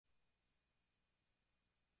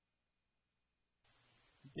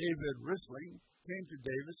David Risling came to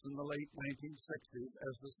Davis in the late 1960s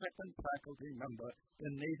as the second faculty member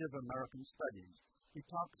in Native American Studies. He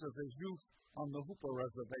talks of his youth on the Hoopa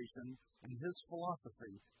Reservation and his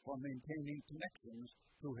philosophy for maintaining connections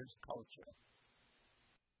to his culture.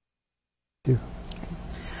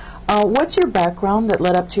 What's your background that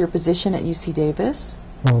led up to your position at UC Davis?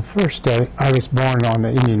 Well, first, I was born on the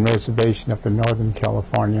Indian Reservation up in Northern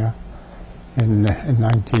California in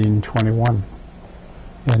 1921.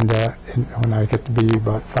 And when I got to be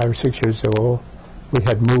about 5 or 6 years old, we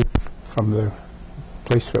had moved from the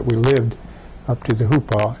place that we lived up to the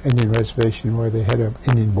Hoopa Indian Reservation, where they had an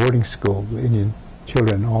Indian boarding school. The Indian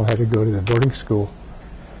children all had to go to the boarding school.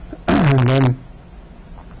 And then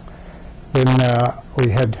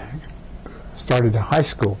we had started a high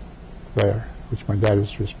school there, which my dad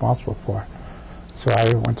was responsible for. So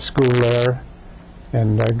I went to school there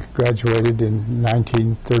and graduated in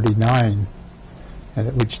 1939, and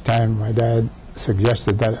at which time my dad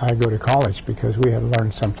suggested that I go to college because we had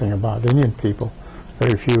learned something about Indian people.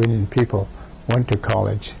 Very few Indian people went to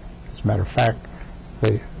college. As a matter of fact,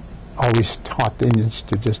 they always taught the Indians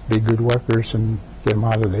to just be good workers and get them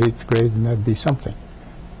out of the 8th grade and that'd be something.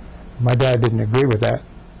 My dad didn't agree with that,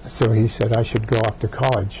 so he said I should go off to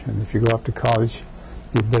college, and if you go off to college,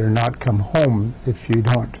 you better not come home if you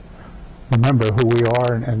don't remember who we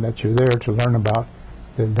are and that you're there to learn about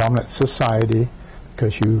the dominant society,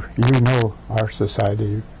 because you know our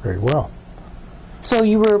society very well. So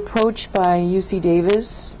you were approached by UC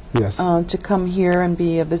Davis, yes, to come here and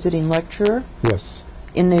be a visiting lecturer? Yes.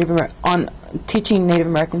 In on teaching Native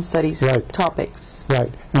American Studies right. topics?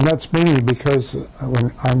 Right, and that's mainly because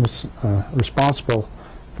when I was responsible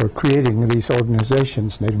for creating these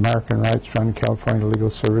organizations, Native American Rights Fund, California Legal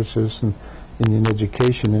Services, and Indian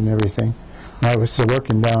Education and everything. And I was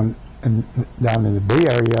working down in the Bay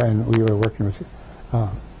Area, and we were working with,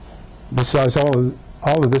 besides all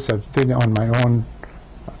of this I've done on my own,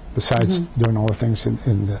 besides doing all the things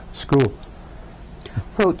in the school.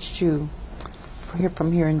 Approached you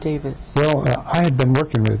from here in Davis? Well, I had been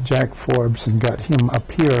working with Jack Forbes and got him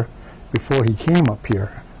up here before he came up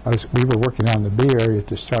here. We were working on the Bay Area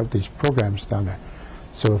to start these programs down there.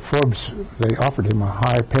 So Forbes, they offered him a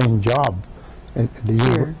high-paying job down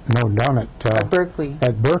at Berkeley.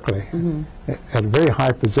 At Berkeley, at a very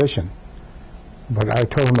high position. But I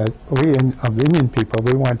told him that we, of the Indian people,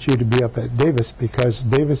 we want you to be up at Davis because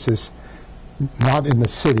Davis is not in the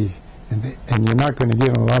city, and you're not going to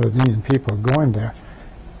get a lot of Indian people going there,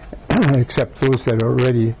 except those that are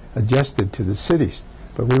already adjusted to the cities.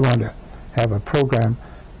 But we want to have a program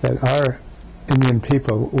that our Indian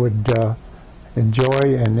people would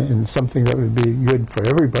enjoy, and something that would be good for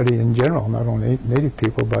everybody in general, not only Native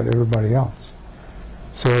people, but everybody else.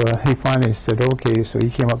 So he finally said, okay, so he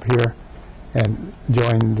came up here and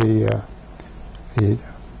joined the Native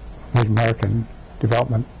American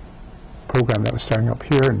Development Program that was starting up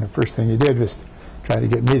here, and the first thing he did was try to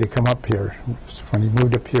get me to come up here. When he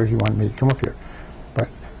moved up here, he wanted me to come up here. But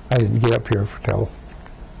I didn't get up here till,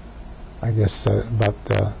 I guess, about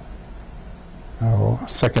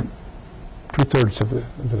second, 2/3 of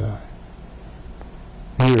the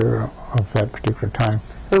year of that particular time.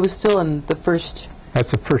 But it was still in the first.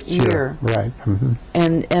 That's the first year, right?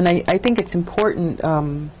 And I think it's important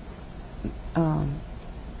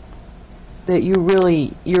that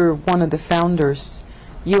you're one of the founders.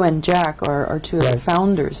 You and Jack are two of the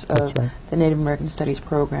founders of the Native American Studies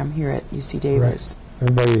program here at UC Davis. Right.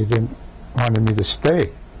 Everybody wanted me to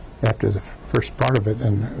stay after the first part of it,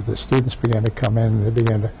 and the students began to come in, and they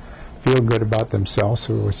began to feel good about themselves.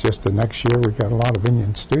 So it was just the next year we got a lot of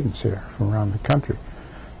Indian students here from around the country,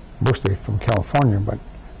 mostly from California, but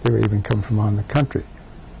they were even come from around the country.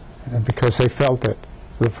 And because they felt that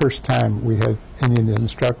for the first time we had Indian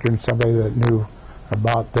instructor and somebody that knew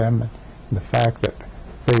about them, and the fact that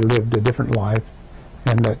they lived a different life,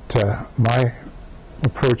 and that my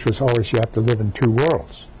approach was always you have to live in two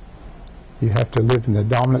worlds. You have to live in the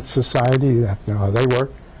dominant society, you have to know how they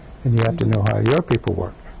work, and you have to know how your people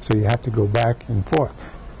work. So you have to go back and forth.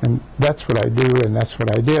 And that's what I do, and that's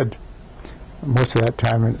what I did most of that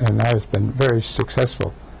time, and I've been very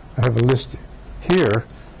successful. I have a list here,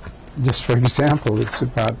 just for example, it's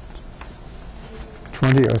about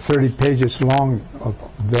 20 or 30 pages long of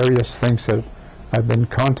various things that I've been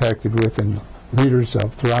contacted with and leaders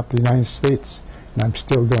of throughout the United States, and I'm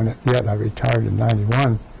still doing it yet. I retired in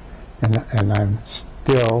 '91, and I'm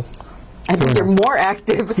still. I think you're more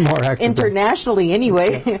active internationally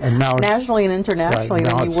anyway, and now nationally and internationally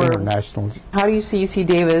than you were. International. How do you see UC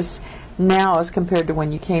Davis now as compared to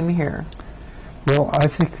when you came here? Well, I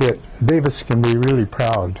think that Davis can be really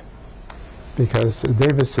proud because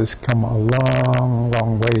Davis has come a long,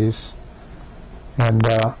 long ways, and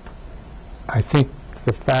I think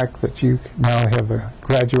the fact that you now have a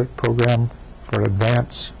graduate program for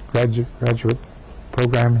advanced graduate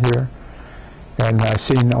program here, and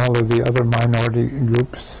seeing all of the other minority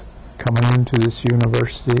groups coming into this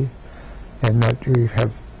university, and that we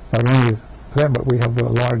have not only them, but we have a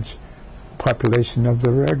large population of the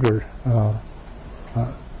regular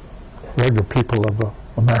people of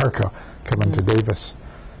America coming to Davis.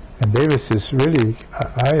 And Davis is really,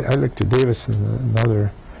 I look to Davis in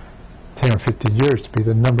another 10 or 15 years to be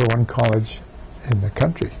the #1 college in the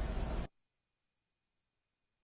country.